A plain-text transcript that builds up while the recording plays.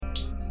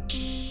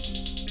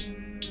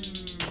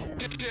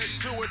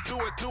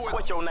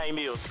What your name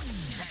is?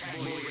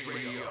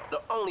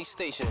 The only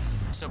station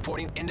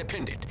supporting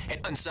independent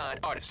and unsigned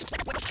artists.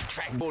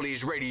 Track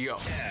Bullies Radio.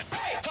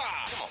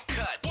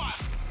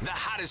 The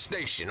hottest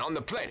station on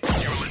the planet.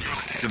 You're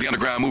listening to the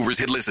Underground Movers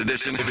Hit List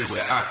Edition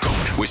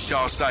with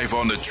Shaw Cypher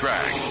on the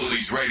track.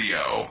 Bullies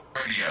Radio.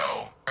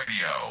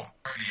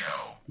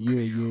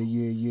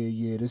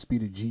 Yeah. This be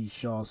the G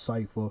Shaw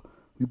Cypher.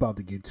 We about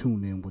to get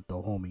tuned in with the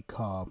homie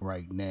Cobb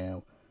right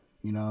now.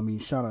 You know what I mean?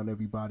 Shout out to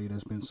everybody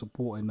that's been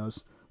supporting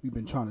us. We've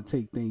been trying to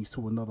take things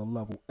to another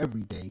level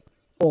every day,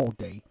 all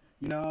day.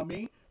 You know what I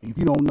mean? And if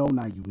you don't know,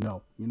 now you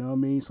know. You know what I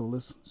mean? So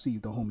let's see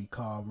if the homie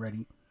Cobb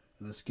ready.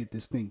 Let's get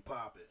this thing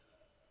popping.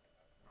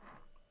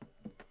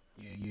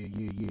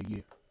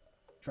 Yeah.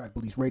 Track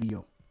Bullies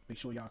Radio. Make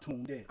sure y'all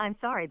tuned in. I'm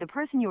sorry, the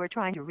person you are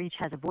trying to reach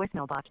has a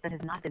voicemail box that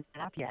has not been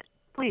set up yet.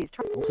 Please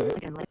try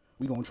again later.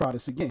 We're going to try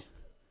this again.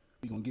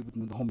 We're going to get with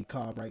the homie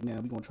Cobb right now.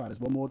 We're going to try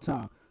this one more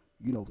time.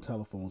 You know,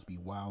 telephones be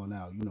wilding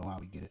out. You know how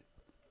we get it.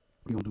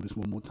 We're going to do this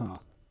one more time.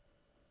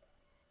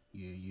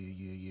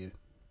 Yeah.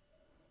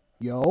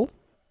 Yo,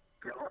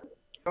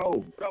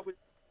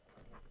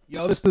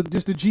 this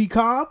the G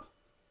Cobb?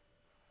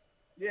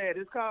 Yeah,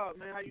 this Cobb,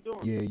 man. How you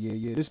doing?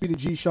 Yeah. This be the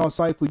G Shaw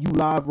Cypher. You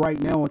live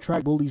right now on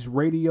Track Bullies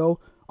Radio,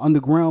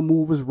 Underground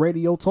Movers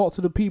Radio. Talk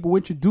to the people.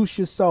 Introduce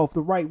yourself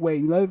the right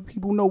way. Let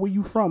people know where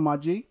you from, my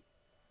G.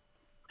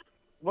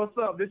 What's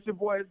up? This your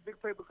boy, Big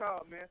Paper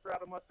Cobb, man. Straight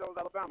out of Marshall,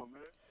 Alabama,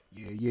 man.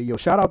 Yeah.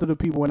 Shout out to the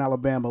people in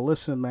Alabama.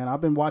 Listen, man, I've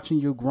been watching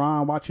your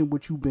grind, watching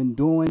what you've been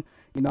doing.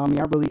 You know what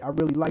I mean? I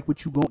really like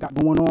what you got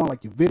going on,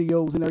 like your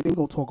videos and everything. We're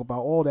going to talk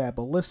about all that.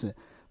 But listen,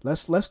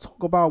 let's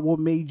talk about what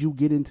made you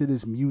get into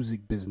this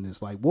music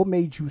business. Like, what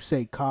made you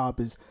say, Cobb,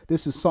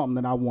 this is something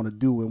that I want to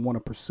do and want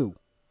to pursue?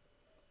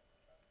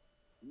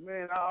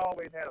 Man, I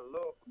always had a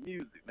love for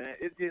music, man.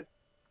 It's just,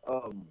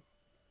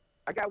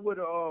 I got with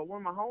one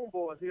of my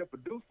homeboys here, a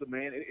producer,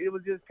 man. It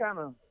was just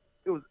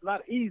it was a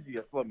lot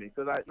easier for me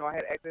because I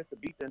had access to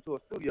beats into a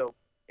studio.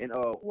 And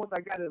once I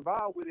got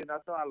involved with it,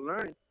 I started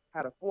learning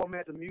how to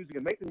format the music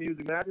and make the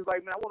music, man. I just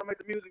like, man, I want to make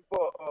the music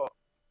for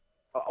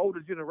an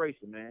older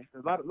generation, man.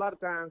 A lot of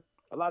times,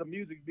 a lot of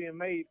music being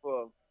made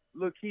for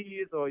little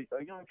kids or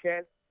young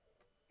cats,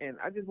 and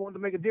I just wanted to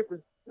make a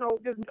difference. You know,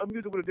 just a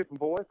music with a different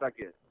voice, I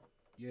guess.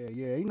 Yeah,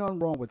 ain't nothing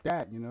wrong with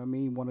that. You know what I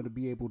mean? Wanted to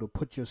be able to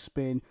put your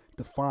spin,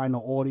 define the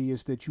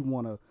audience that you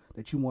wanna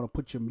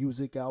put your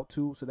music out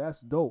to. So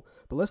that's dope.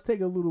 But let's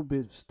take a little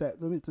bit let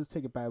me just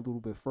take it back a little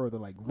bit further.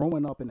 Like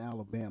growing up in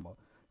Alabama,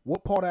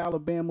 what part of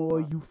Alabama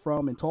are you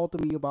from? And talk to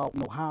me about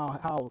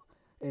how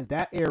has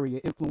that area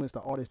influenced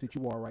the artist that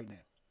you are right now.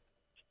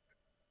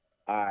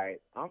 All right,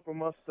 I'm from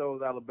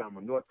Marshall,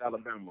 Alabama, North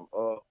Alabama,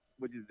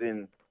 which is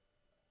in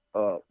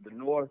the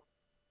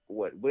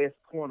west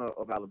corner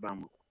of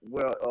Alabama.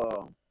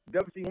 Well,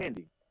 W.C.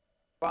 Handy,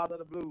 Father of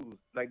the Blues,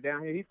 like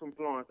down here, he's from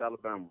Florence,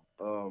 Alabama.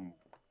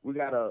 We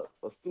got a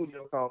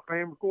studio called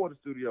Fame Recording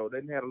Studio.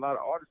 They had a lot of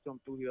artists come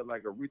through here,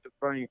 like Aretha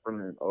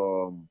Franklin,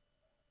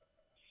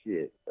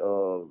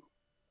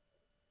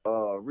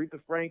 Aretha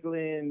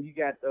Franklin. You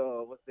got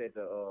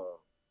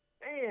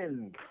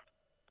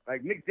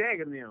like Mick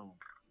Jagger and them.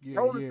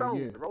 Rolling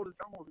Stones. The Rolling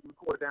Stones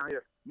recorded down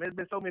here. Man, there's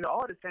been so many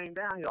artists came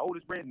down here.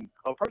 Otis Redding,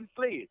 Percy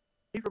Sledge.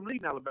 He's from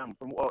Leeds, Alabama,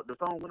 from the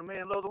song "When a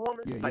Man Loves a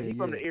Woman." He's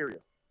from the area.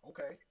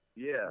 Okay.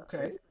 Yeah.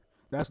 Okay.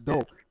 That's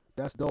dope.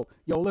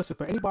 Yo, listen,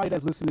 for anybody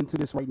that's listening to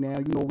this right now,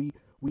 you know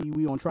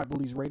we on Track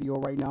Bullies Radio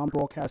right now. I'm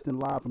broadcasting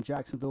live from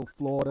Jacksonville,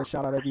 Florida.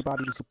 Shout out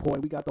everybody to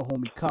support. We got the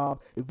homie Cobb.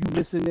 If you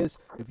missing this,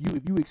 if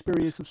you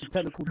experience some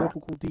technical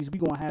difficulties, we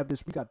gonna have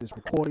this. We got this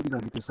recorded. We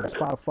gonna get this on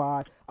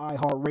Spotify,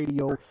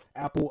 iHeartRadio,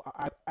 Apple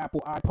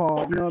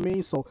iPod. You know what I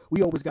mean? So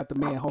we always got the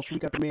man hustle. We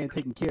got the man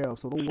taken care of.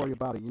 So don't worry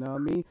about it. You know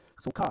what I mean?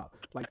 So Cobb,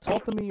 like,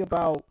 talk to me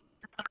about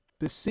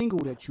the single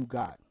that you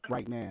got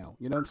right now.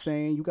 You know what I'm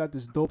saying? You got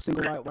this dope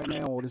single out right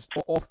now, or this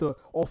off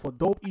a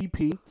dope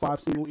EP,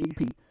 5-single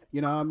EP.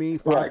 You know what I mean?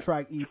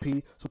 5-track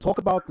EP. So talk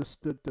about the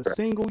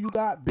single you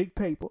got, Big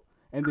Paper,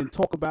 and then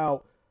talk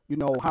about, you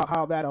know,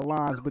 how that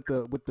aligns with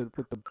the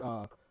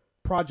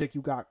project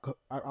you got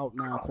out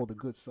now called The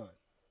Good Son.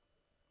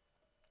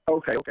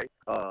 Okay.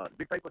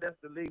 Big Paper, that's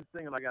the lead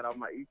single I got off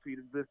my EP,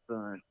 The Good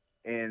Son.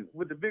 And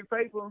with the Big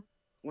Paper,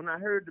 when I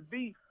heard the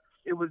beat,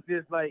 it was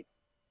just like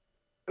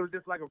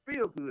a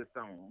feel-good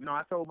song. You know,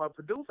 I told my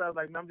producer, I was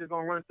like, man, I'm just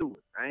going to run through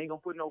it. I ain't going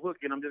to put no hook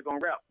in. I'm just going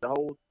to rap the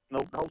whole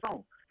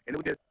song. And it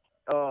was just,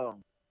 a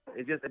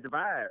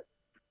vibe.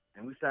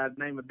 And we started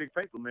naming Big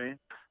Paper, man.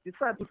 Just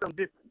try to do something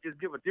different. Just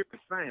give a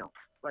different sound,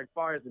 like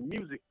far as the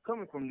music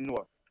coming from the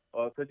north.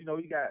 Because, you know,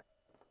 you got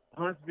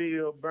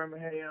Huntsville,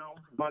 Birmingham,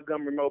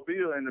 Montgomery,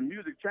 Mobile, and the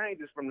music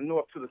changes from the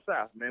north to the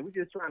south, man. We're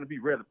just trying to be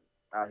relevant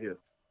out here.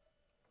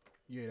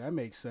 Yeah, that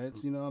makes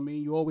sense. You know what I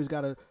mean? You always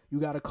gotta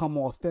come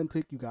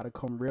authentic. You gotta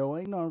come real.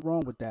 Ain't nothing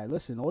wrong with that.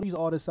 Listen, all these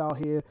artists out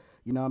here,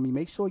 you know what I mean?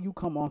 Make sure you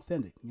come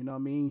authentic. You know what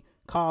I mean?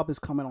 Cobb is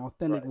coming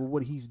authentic with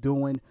what he's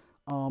doing.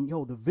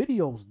 The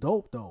video's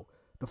dope though.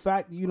 The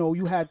fact, you know,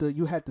 you had the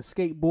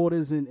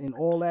skateboarders and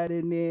all that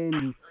in there,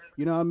 and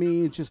you know what I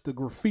mean? It's just the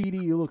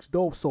graffiti. It looks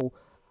dope. So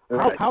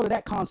Right. How did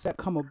that concept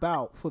come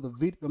about for the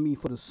video? I mean,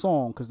 for the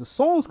song, because the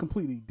song's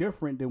completely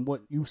different than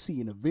what you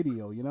see in the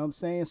video. You know what I'm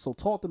saying? So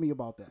talk to me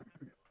about that.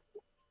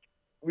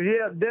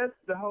 Yeah, that's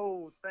the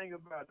whole thing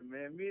about it,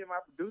 man. Me and my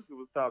producer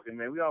was talking,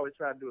 man. We always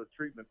try to do a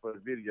treatment for the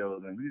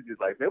videos, and we was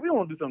just like, man, we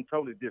want to do something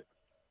totally different.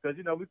 Because,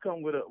 you know, we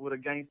come with a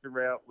gangster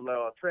rap,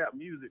 trap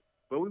music,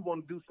 but we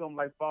want to do something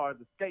like far as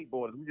the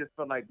skateboarders. We just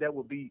felt like that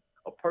would be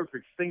a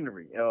perfect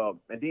scenery. And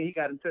then he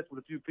got in touch with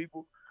a few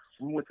people.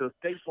 We went to a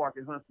skate park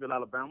in Huntsville,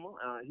 Alabama.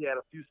 He had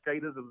a few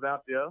skaters that was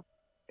out there.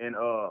 And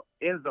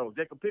Enzo,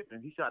 Jacob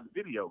Pittman, he shot the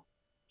video.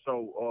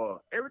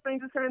 So everything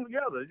just came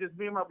together. Just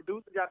me and my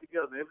producer got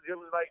together. It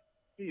was like,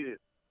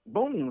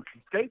 boom,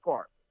 skate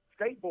park,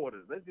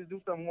 skateboarders. Let's just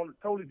do something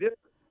totally different.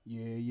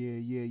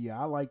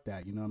 Yeah. I like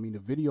that. You know what I mean? The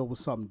video was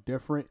something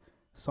different,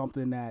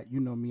 something that, you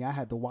know what I mean, I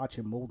had to watch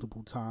it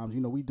multiple times.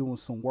 You know, we doing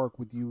some work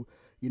with you,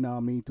 you know what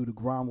I mean, through the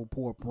Grind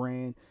Report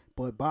brand.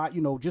 But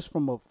you know, just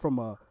from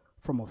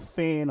a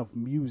fan of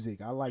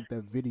music, I like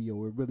that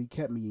video. It really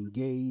kept me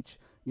engaged.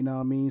 You know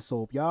what I mean?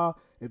 So if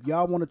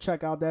y'all want to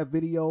check out that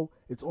video,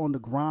 it's on the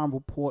Grind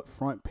Report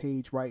front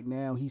page right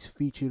now. He's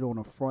featured on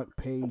the front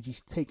page.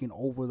 He's taking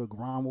over the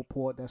Grind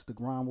Report. That's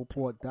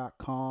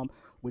thegrindreport.com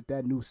with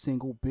that new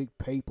single, Big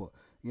Paper.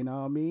 You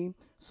know what I mean?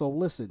 So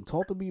listen,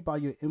 talk to me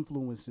about your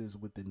influences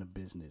within the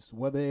business,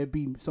 whether it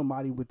be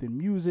somebody within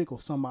music or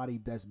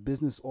somebody that's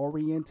business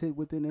oriented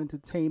within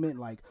entertainment.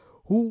 Like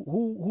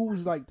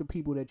who's like the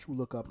people that you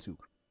look up to?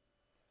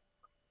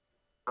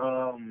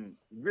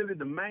 Really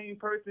the main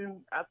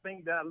person I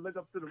think that I look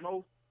up to the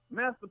most,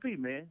 Master P,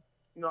 man.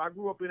 You know, I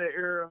grew up in that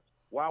era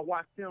where I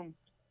watched him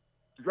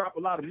drop a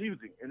lot of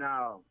music, and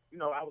you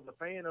know, I was a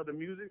fan of the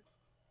music.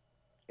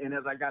 And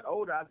as I got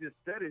older, I just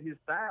studied his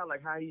style,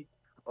 like how he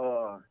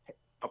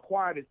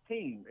acquired his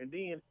team, and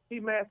then he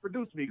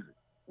mass-produced music.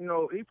 You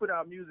know, he put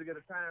out music at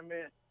a time,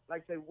 man.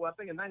 Like say, well, I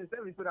think in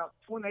 '97 he put out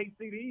 28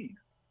 CDs,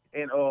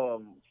 and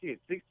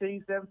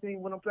 16,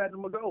 17 went on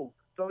platinum or gold.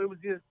 So it was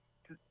just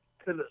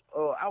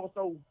I was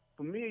so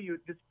familiar,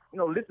 just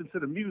listen to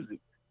the music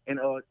and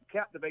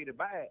captivated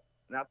by it.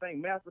 And I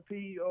think Master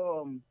P,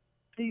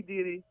 P.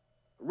 Diddy,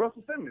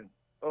 Russell Simmons,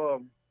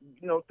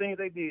 things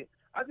they did.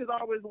 I just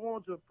always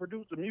wanted to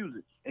produce the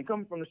music. And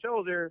coming from the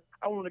shows there,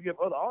 I want to give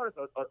other artists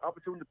an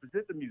opportunity to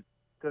present the music.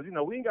 Because,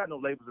 we ain't got no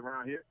labels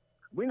around here.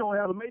 We don't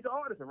have a major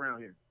artist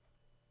around here.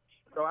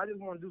 So I just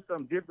want to do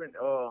something different,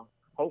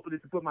 hopefully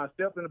to put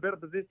myself in a better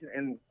position.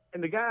 And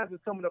the guys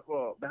that's coming up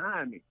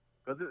behind me.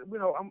 Because,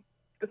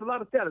 it's a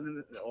lot of talent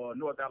in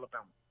North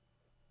Alabama.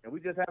 And we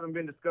just haven't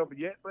been discovered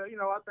yet. But,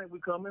 I think we're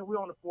coming. We're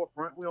on the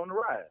forefront. We're on the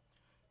rise.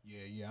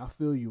 Yeah, I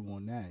feel you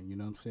on that. You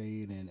know what I'm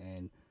saying?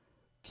 And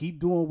keep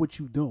doing what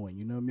you're doing.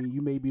 You know what I mean?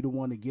 You may be the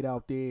one to get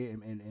out there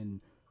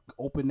and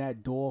open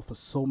that door for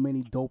so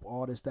many dope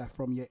artists that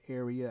from your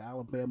area,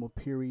 Alabama,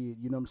 period.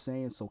 You know what I'm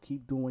saying? So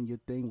keep doing your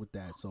thing with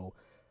that. So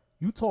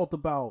you talked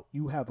about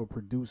you have a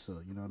producer.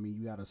 You know what I mean?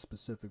 You got a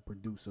specific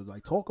producer.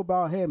 Like, talk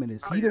about him. And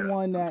is he the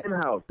one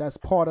that's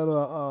part of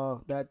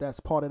the that's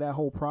part of that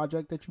whole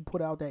project that you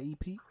put out, that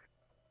EP?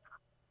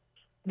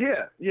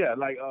 Yeah.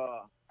 Like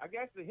I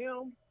guess to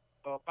him,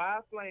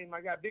 Five Flame,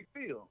 I got Big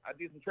Phil. I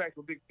did some tracks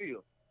with Big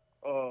Phil.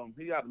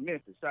 He out of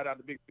Memphis. Shout out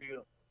to Big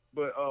Phil.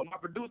 But my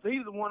producer,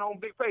 he's the one on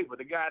Big Paper,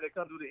 the guy that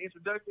comes with the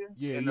introduction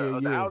and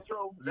the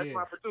outro. That's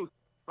my producer,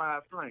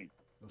 Five Flame.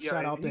 Well,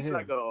 shout out to him. He's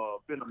like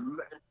been a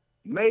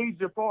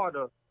major part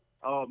of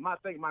my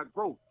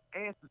growth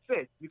and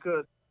success,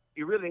 because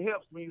it really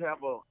helps when you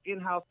have an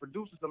in-house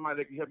producer, somebody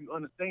that can help you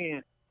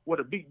understand what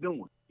a beat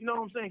doing. You know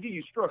what I'm saying? Give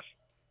you structure.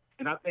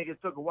 And I think it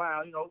took a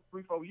while,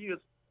 3-4 years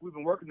we've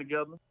been working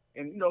together.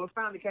 And, it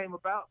finally came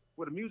about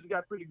where the music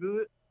got pretty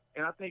good.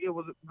 And I think it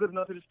was good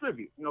enough to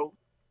distribute.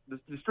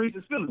 The streets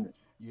is feeling it.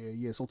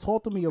 Yeah. So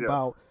talk to me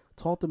about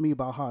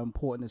how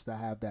important it is to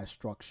have that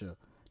structure,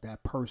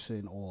 that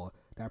person or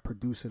that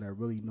producer that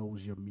really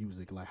knows your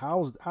music. Like,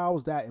 how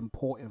is that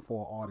important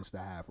for an artist to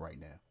have right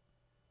now?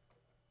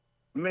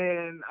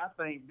 Man, I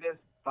think that's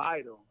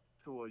vital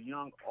to a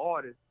young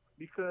artist,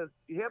 because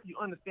it helps you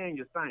understand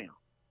your sound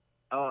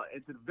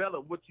and to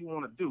develop what you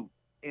want to do.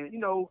 And,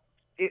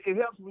 it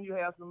helps when you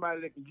have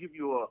somebody that can give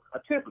you a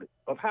template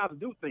of how to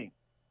do things,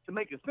 to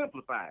make it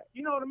simplified.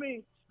 You know what I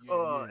mean?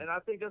 Yeah. And I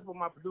think that's what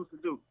my producer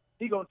do.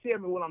 He gonna tell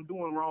me what I'm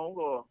doing wrong,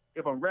 or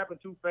if I'm rapping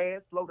too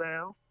fast, slow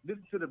down,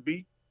 listen to the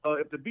beat.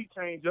 If the beat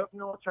change up,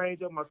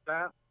 change up my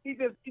style. He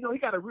just, he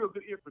got a real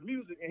good ear for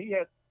music, and he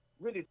has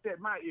really set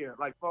my ear,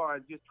 like far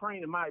as just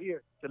training my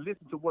ear to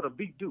listen to what a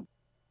beat do,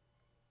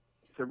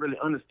 to really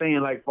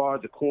understand, like far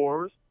as the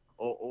chorus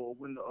or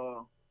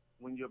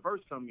when your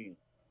verse come in.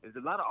 There's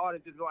a lot of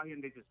artists just go out here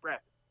and they just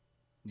rap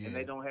it. Yeah. And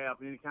they don't have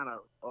any kind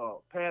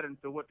of pattern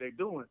to what they're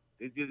doing.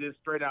 It's just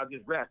straight out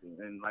just rapping.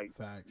 And like,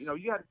 facts.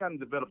 You have to kind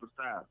of develop a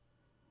style.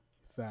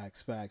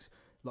 Facts.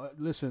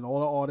 Listen, all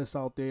the artists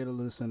out there that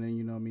listening,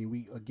 you know what I mean?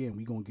 We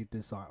going to get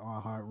this on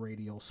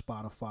iHeartRadio,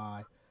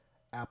 Spotify,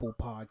 Apple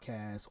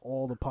Podcasts,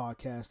 all the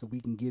podcasts that we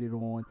can get it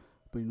on.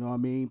 But you know what I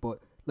mean?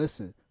 But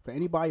listen, for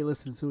anybody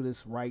listening to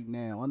this right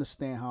now,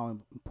 understand how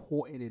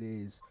important it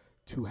is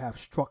to have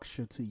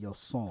structure to your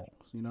songs.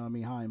 You know what I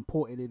mean? How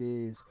important it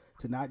is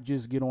to not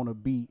just get on a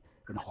beat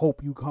and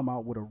hope you come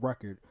out with a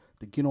record,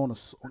 to get on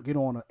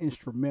an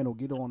instrumental,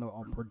 get on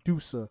a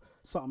producer,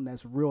 something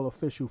that's real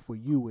official for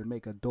you, and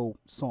make a dope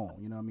song.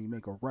 You know what I mean?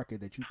 Make a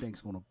record that you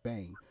think's gonna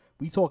bang.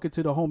 We talking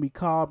to the homie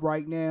Cobb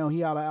right now.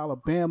 He out of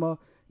Alabama.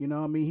 You know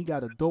what I mean? He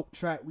got a dope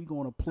track we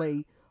gonna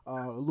play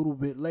a little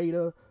bit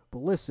later. But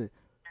listen,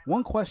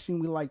 one question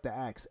we like to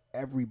ask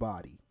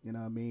everybody, you know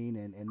what I mean?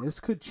 And this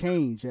could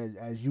change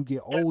as you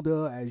get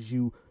older, as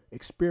you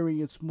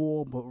experience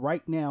more. But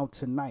right now,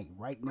 tonight,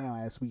 right now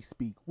as we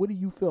speak, what do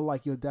you feel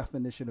like your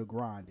definition of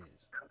grind is?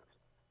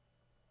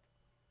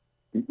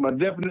 My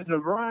definition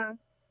of grind?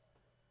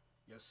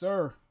 Yes,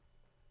 sir.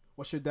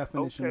 What's your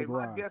definition of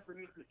grind?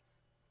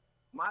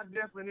 My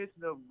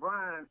definition of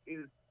grind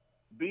is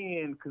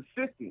being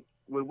consistent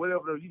with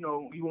whatever, you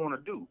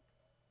want to do.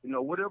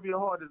 Whatever your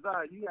heart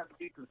desires, you have to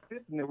be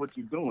consistent in what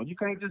you're doing. You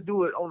can't just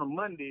do it on a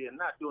Monday and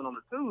not do it on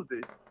a Tuesday,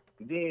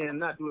 then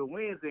not do it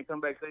Wednesday and come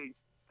back, say,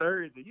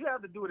 Thursday. You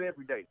have to do it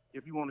every day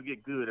if you want to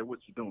get good at what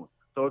you're doing.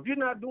 So if you're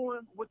not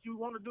doing what you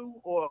want to do,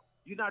 or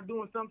you're not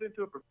doing something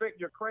to perfect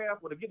your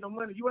craft or to get no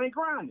money, you ain't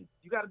grinding.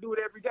 You got to do it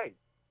every day,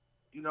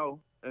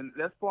 and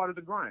that's part of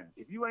the grind.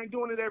 If you ain't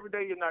doing it every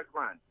day, you're not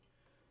grinding.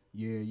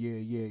 Yeah.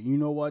 You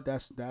know what?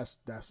 That's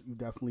you're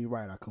definitely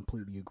right. I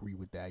completely agree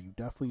with that. You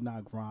definitely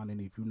not grinding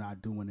if you're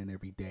not doing it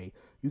every day.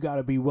 You got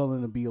to be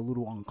willing to be a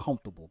little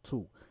uncomfortable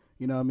too.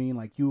 You know what I mean?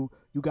 Like you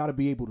got to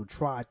be able to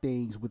try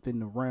things within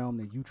the realm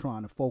that you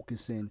trying to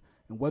focus in,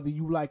 and whether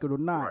you like it or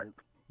not, right,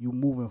 you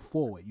moving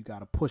forward. You got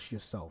to push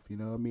yourself. You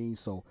know what I mean?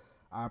 So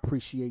I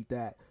appreciate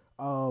that.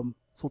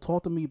 So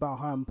talk to me about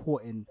how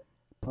important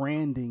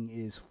branding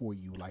is for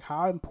you. Like,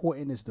 how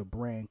important is the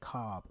brand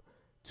Cobb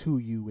to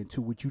you and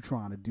to what you're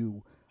trying to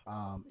do,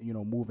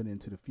 moving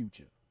into the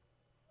future?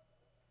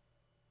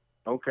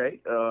 Okay,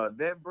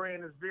 that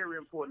brand is very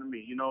important to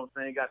me. You know what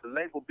I'm saying? Got the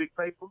label Big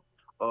Paper.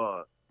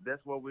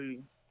 That's what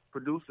we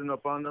producing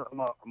up under.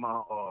 My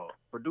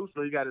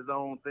producer, he got his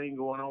own thing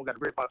going on. Got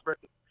the Red Box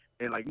Records,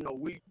 and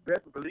we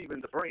definitely believe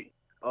in the brand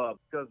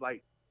because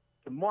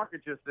to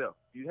market yourself,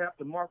 you have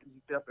to market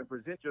yourself and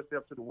present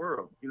yourself to the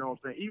world. You know what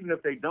I'm saying? Even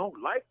if they don't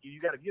like you,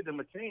 you got to give them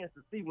a chance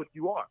to see what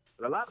you are.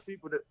 A lot of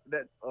people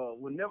that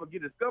will never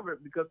get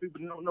discovered because people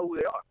don't know who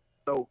they are.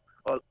 So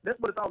that's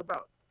what it's all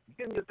about.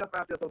 Getting yourself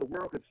out there so the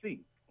world can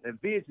see and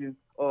vision,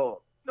 to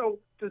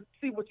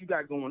see what you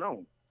got going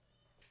on.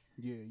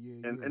 Yeah.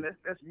 And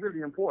that's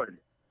really important.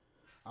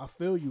 I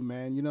feel you,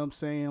 man. You know what I'm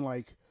saying?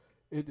 Like,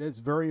 it's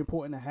very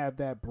important to have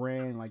that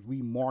brand. Like,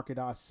 we market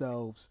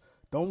ourselves.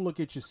 Don't look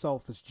at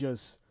yourself as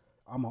just,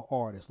 I'm an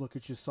artist. Look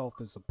at yourself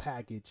as a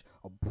package,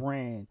 a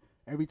brand.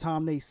 Every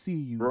time they see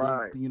you,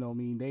 right,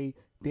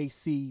 they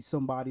see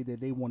somebody that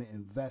they want to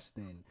invest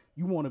in.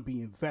 You want to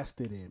be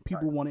invested in.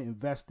 People want to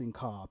invest in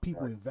Cobb.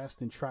 People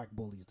invest in Track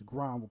Bullies, The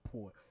Grind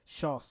Report,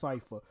 Shaw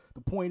Cypher.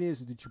 The point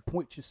is that you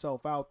point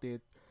yourself out there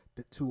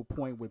to a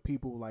point where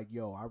people like,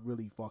 yo, I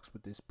really fucks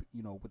with this,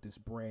 with this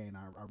brand.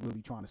 I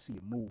really trying to see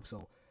it move.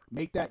 So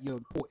make that your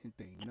important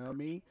thing. You know what I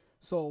mean?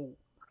 So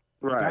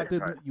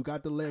you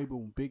got the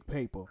label Big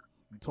Paper.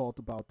 We talked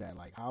about that.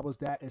 Like, how was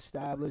that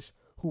established?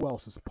 Who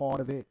else is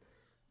part of it?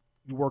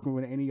 You working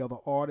with any other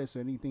artists or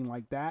anything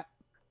like that?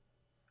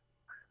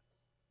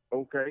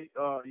 Okay.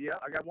 Yeah,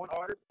 I got one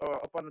artist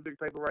up on the Big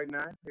Paper right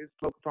now. It's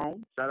Flo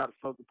Capone. Shout out to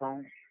Flo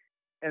Capone.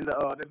 And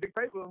the Big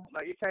Paper,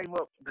 it came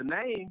up, the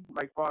name,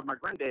 for my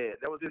granddad.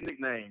 That was his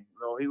nickname.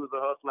 So he was a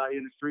hustler out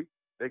in the street.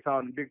 They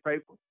called him Big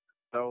Paper.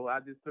 So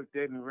I just took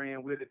that and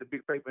ran with it, the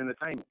Big Paper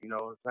Entertainment.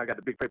 So I got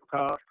the Big Paper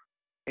card.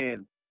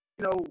 And,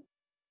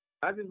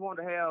 I just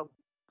wanted to have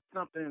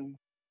something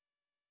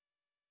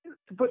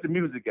to put the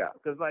music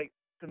out. Because,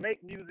 to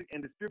make music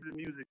and distribute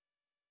music,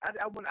 I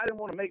didn't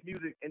want to make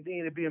music and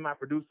then it be in my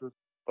producer's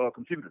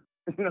computer.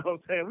 You know what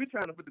I'm saying? We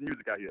trying to put the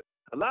music out here.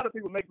 A lot of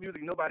people make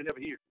music, nobody never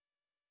hears it.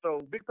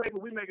 So Big Paper,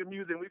 we making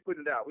music and we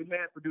putting it out. We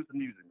mass producing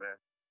music, man.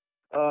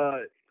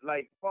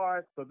 Far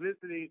as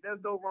publicity,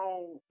 there's no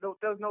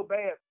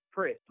bad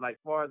press.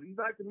 Far as you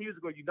like the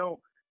music or you don't,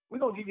 we're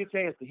gonna give you a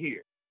chance to hear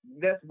it.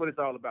 That's what it's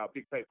all about,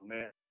 Big Paper,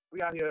 man.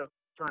 We out here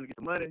trying to get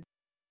the money,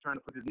 trying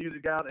to put this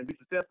music out and be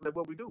successful at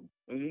what we do.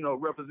 And,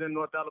 represent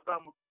North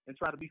Alabama and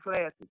try to be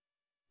classy.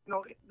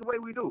 The way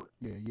we do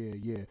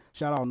it. Yeah.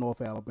 Shout out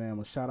North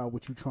Alabama. Shout out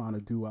what you trying to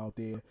do out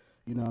there.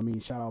 You know what I mean?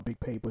 Shout out Big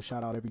Paper.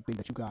 Shout out everything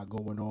that you got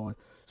going on.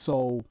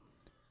 So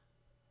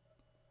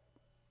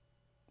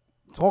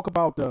talk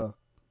about some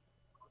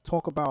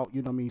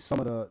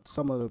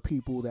of the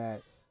people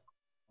that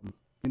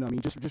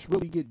just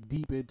really get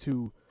deep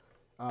into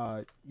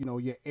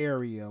your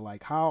area,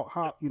 like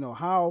how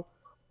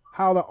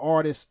the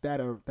artists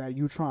that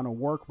you trying to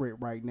work with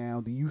right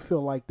now, do you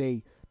feel like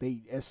they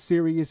as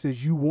serious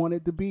as you want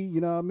it to be, you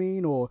know what I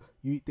mean, or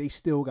they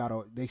still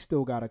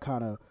gotta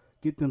kind of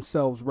get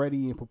themselves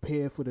ready and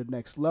prepared for the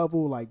next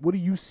level? Like, what are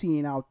you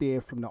seeing out there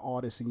from the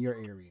artists in your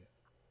area?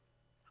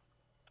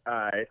 All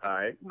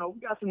right. We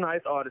got some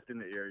nice artists in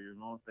the area, you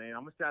know what I'm saying?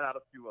 I'm going to shout out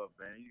a few of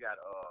them, man. You got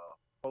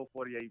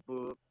 448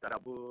 Bug, shout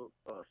out Bug,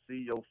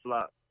 CEO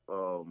Flop,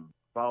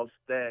 Boss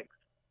Stacks.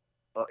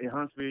 In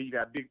Huntsville, you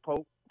got Big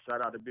Pope.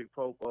 Shout out to Big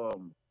Pope.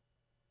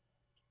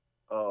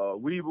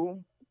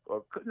 Weeble.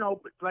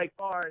 Like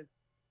far as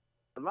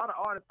a lot of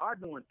artists are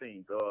doing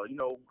things.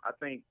 I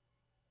think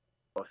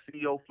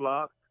CEO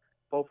Flock,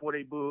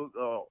 448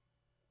 Boog,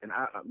 and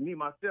me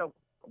myself,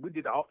 we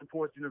did the Off the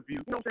Porch interview.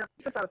 You know what I'm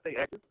saying? Just try to stay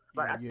active.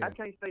 Like I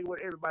can't say what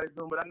everybody's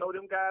doing, but I know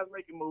them guys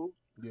making moves.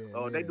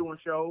 They doing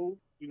shows.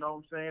 You know what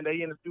I'm saying?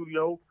 They in the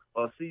studio.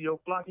 CEO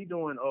Flock, he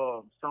doing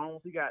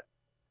songs. He got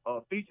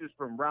features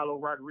from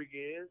Rallo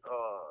Rodriguez,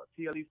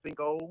 TLE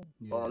Cinco,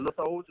 Lil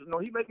Soldier.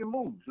 He making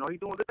moves. He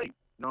doing the thing.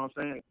 You know what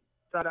I'm saying?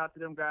 Shout out to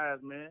them guys,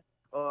 man.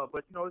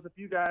 But there's a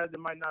few guys that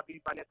might not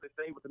be financially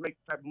stable to make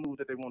the type of moves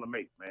that they want to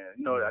make, man.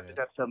 I just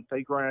have to tell them,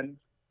 stay grinding,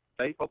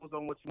 stay focused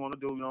on what you want to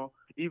do.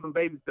 Even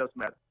baby steps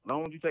matter. As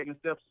long as you're taking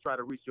steps to try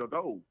to reach your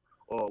goal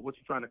or what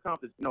you're trying to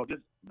accomplish,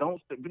 just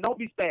don't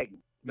be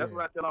stagnant. That's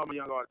what I tell all my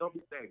young artists. Don't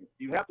be stagnant.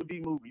 You have to be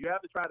moving. You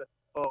have to try to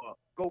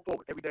go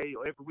forward every day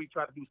or every week.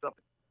 Try to do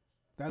something.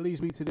 That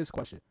leads me to this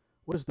question: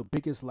 what is the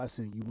biggest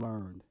lesson you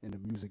learned in the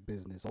music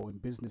business or in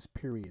business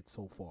period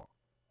so far?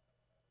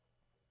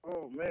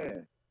 Oh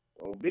man.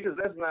 Well, biggest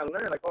lesson I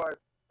learned, like far as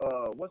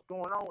what's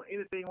going on,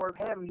 anything worth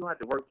having, you have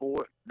to work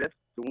for it. That's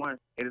the one,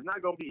 and it's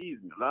not gonna be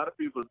easy. A lot of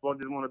people just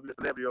want to be a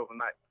celebrity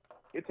overnight.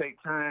 It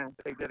takes time,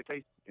 it takes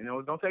dedication. It's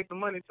gonna take some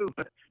money too.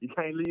 You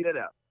can't leave that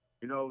out.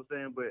 You know what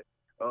I'm saying? But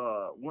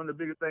one of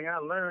the biggest things I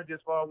learned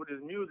just far with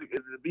this music is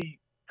to be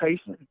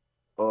patient,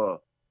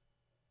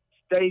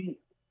 stay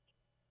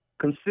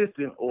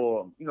consistent,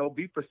 or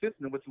be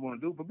persistent in what you want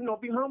to do. But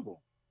be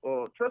humble,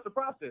 trust the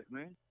process,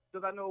 man.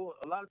 Because I know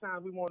a lot of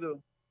times we want to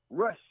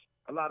rush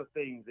a lot of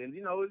things, and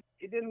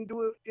it didn't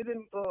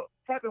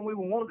happen when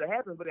we wanted to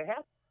happen, but it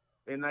happened,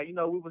 and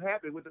we were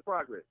happy with the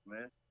progress,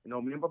 man.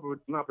 Me and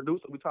my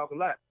producer, we talk a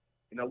lot.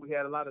 We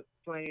had a lot of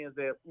plans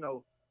that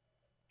to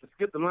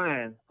skip the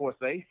line, per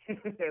se,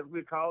 as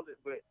we called it,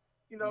 but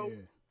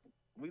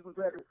we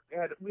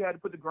had to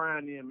put the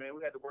grind in, man.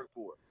 We had to work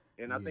for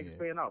it, and I think it's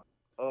paying off.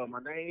 My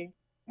name,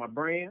 my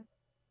brand,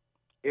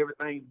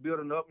 everything's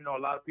building up. A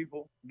lot of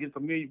people get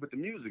familiar with the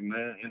music,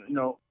 man, and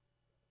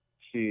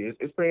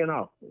it's paying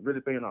off. It's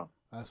really paying off.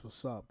 That's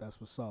what's up.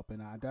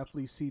 And I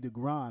definitely see the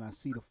grind. I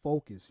see the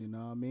focus, you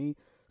know what I mean?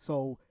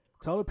 So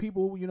tell the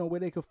people, where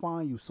they can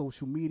find you,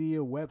 social media,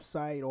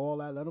 website, all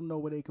that. Let them know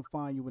where they can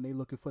find you when they're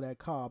looking for that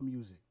Cobb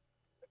music.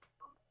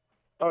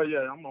 Oh,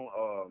 yeah. I'm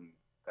on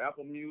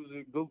Apple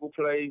Music, Google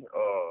Play,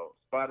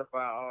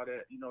 Spotify, all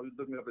that. You're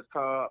looking up as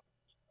Cobb.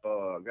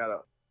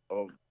 Got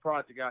a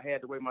project, I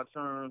Had to Wait My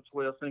Turn,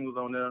 12 singles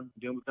on there.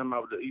 Then we come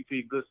out with the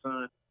EP, Good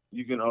Son.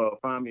 You can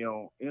find me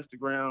on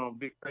Instagram,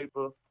 Big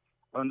Paper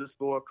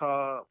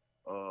 _Cobb.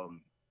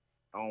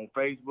 On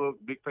Facebook,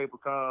 Big Paper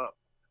Cobb.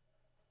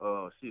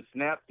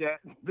 Snapchat,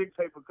 Big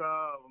Paper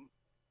Cobb.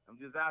 I'm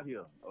just out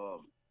here.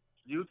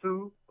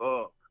 YouTube,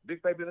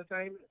 Big Paper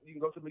Entertainment. You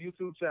can go to my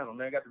YouTube channel,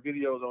 man. I got the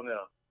videos on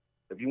there.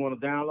 If you want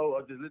to download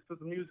or just listen to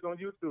some music on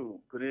YouTube,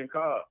 put in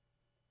Cobb.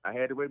 I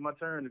Had to Wait My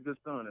Turn, The Good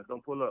Son. It's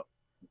gonna pull up.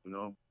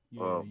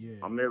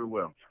 I'm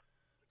everywhere.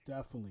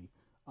 Definitely.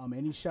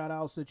 Any shout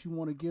outs that you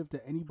want to give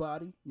to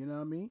anybody, you know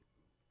what I mean?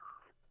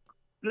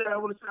 Yeah, I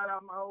want to shout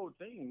out my whole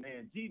team,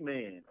 man.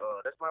 G-Man,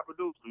 that's my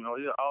producer, he's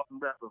an awesome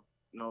rapper,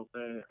 you know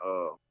what I'm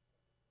saying?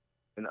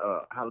 In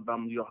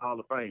Alabama Music Hall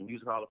of Fame,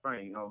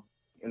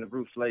 in the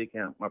group Slade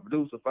Camp. My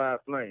producer,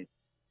 Five Flame,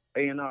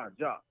 A&R,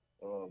 Jock,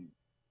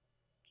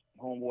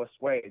 Homeboy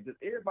Swag, just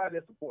everybody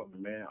that support me,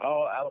 man.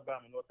 All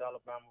Alabama, North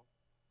Alabama.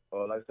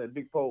 Like I said,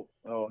 Big Pope,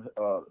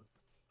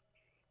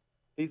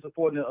 he's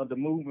supporting the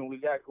movement we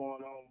got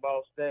going on,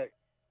 Boss Stack.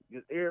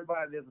 Just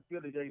everybody that's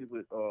affiliated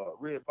with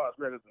Red Box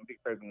Records and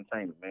Big Paper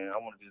Entertainment, man. I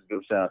want to just give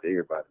a shout out to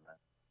everybody, man.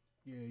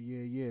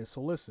 Yeah.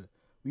 So listen,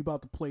 we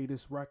about to play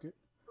this record,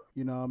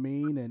 you know what I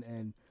mean,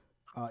 and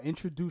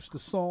introduce the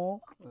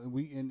song.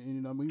 We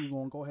we're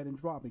gonna go ahead and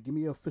drop it. Give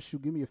me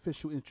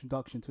official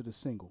introduction to the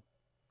single.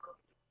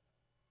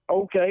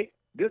 Okay,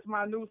 this is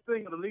my new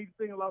single, the lead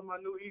single off my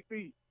new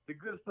EP, The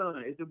Good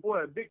Son. It's your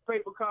boy, Big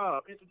Paper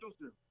Cobb,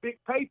 introducing Big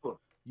Paper.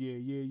 Yeah.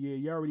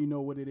 You already know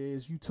what it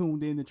is. You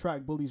tuned in to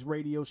Track Bullies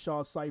Radio,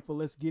 Shaw Cypher.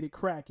 Let's get it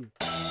cracking.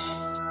 Okay,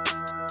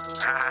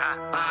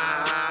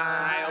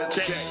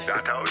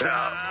 I told y'all.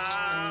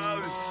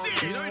 Oh,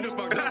 shit. You know you done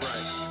fucked up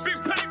right.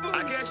 Big Paper.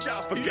 I guess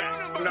y'all forget.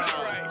 No.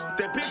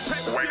 That Big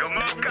Paper. Wake 'em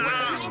up,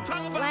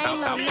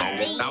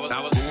 I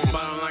was moving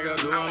bottom like a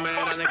doorman,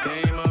 and it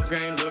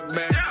came look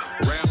back.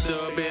 Wrapped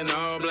up in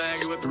all black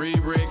with 3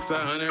 bricks,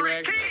 100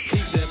 racks.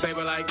 Keep that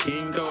paper like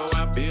Kinko.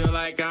 I feel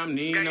like I'm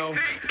Nino.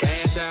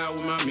 Cash out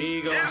with my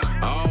amigo.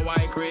 All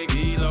white Craig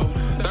Elo.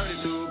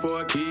 32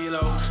 for a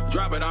kilo.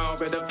 Drop it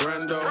off at the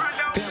front door.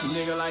 Pimp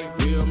nigga like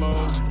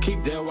Fillmore.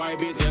 Keep that white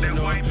bitch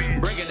Eleanor.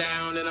 Break it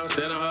down and I'm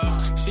selling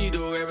her. She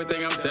do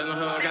everything I'm selling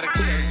her. Got a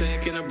kid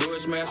tech in a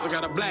Bushmaster.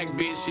 Got a black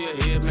bitch, she a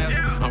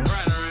headmaster. I'm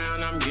riding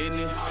around, I'm getting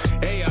it.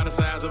 Hey, all the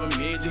size of a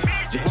midget.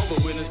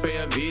 Jehovah Witness pay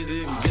a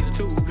visit. Get a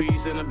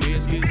 2-piece and a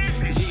biscuit.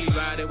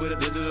 G-body with a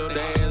digital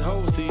dash.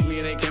 Hoes see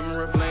me and they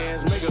camera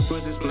flash. Make a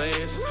pussy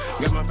splash.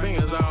 Got my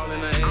fingers all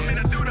in the ass.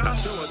 I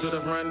show her to the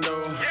front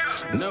door.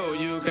 No,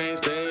 you can't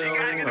stay home.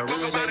 I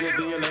really think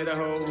see you later,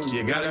 ho.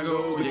 You gotta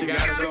go, but you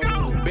gotta go.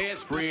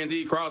 Best friends,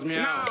 he crossed me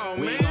out.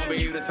 We ain't gonna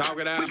be able to talk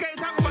it out. We can't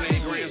talk about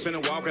it. Friends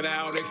finna walk it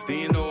out.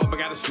 Extend up, I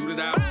gotta shoot it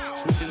out.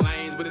 Switching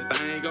lanes with the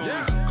thing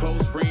going.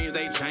 Close friends,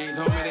 they change,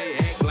 homie. They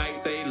act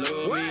like they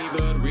love me,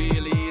 but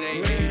really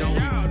they hate on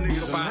me.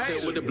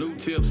 Beautiful with the blue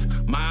tips.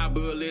 My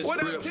bullet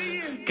scripts.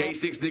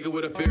 K6 nigga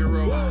with a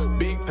Figaro.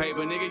 Big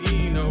paper, nigga,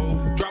 you know.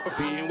 Drop a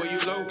pin where you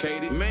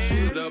located.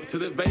 Shoot it up to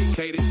the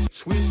vacated.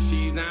 Swiss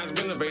cheese, now it's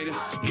renovated.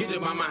 Get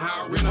your mama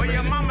house renovated.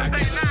 I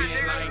get a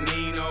bed like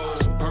Nino.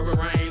 Purple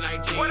rain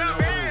like Chino.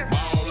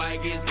 Ball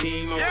like it's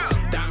chemo.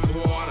 Diamond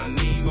water,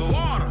 Nemo.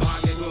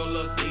 Pocket full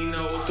of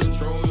Cinos.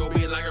 Control your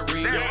bitch like a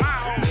Rio.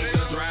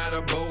 Nigga drive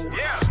the boat.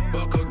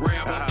 Fuck a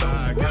grab a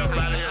throw. Get up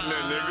out of here,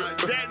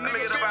 nigga. That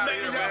nigga been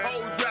making your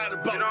hoe drive the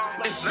boat.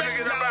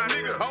 Especially y'all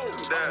niggas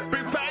hoes.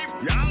 Big paper.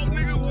 Y'all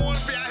niggas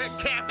wanna be out here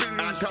capping in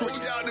the street.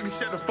 Y'all niggas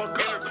shut the fuck up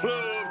in the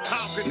club,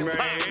 talking and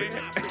popping.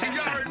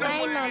 Y'all already know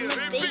what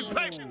it is. Big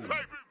paper.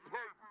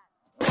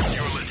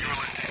 You're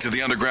listening to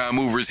the Underground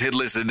Movers Hit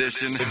List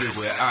Edition.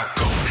 Everywhere I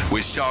go.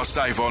 With Shaw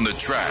Cypher on the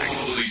track.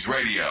 Bullies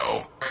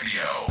Radio.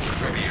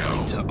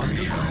 Listening to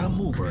Underground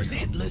Movers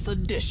Hit List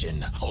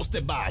Edition,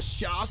 hosted by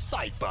Shaw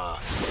Cypher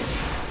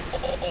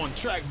on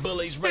Track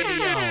Bullies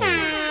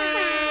Radio.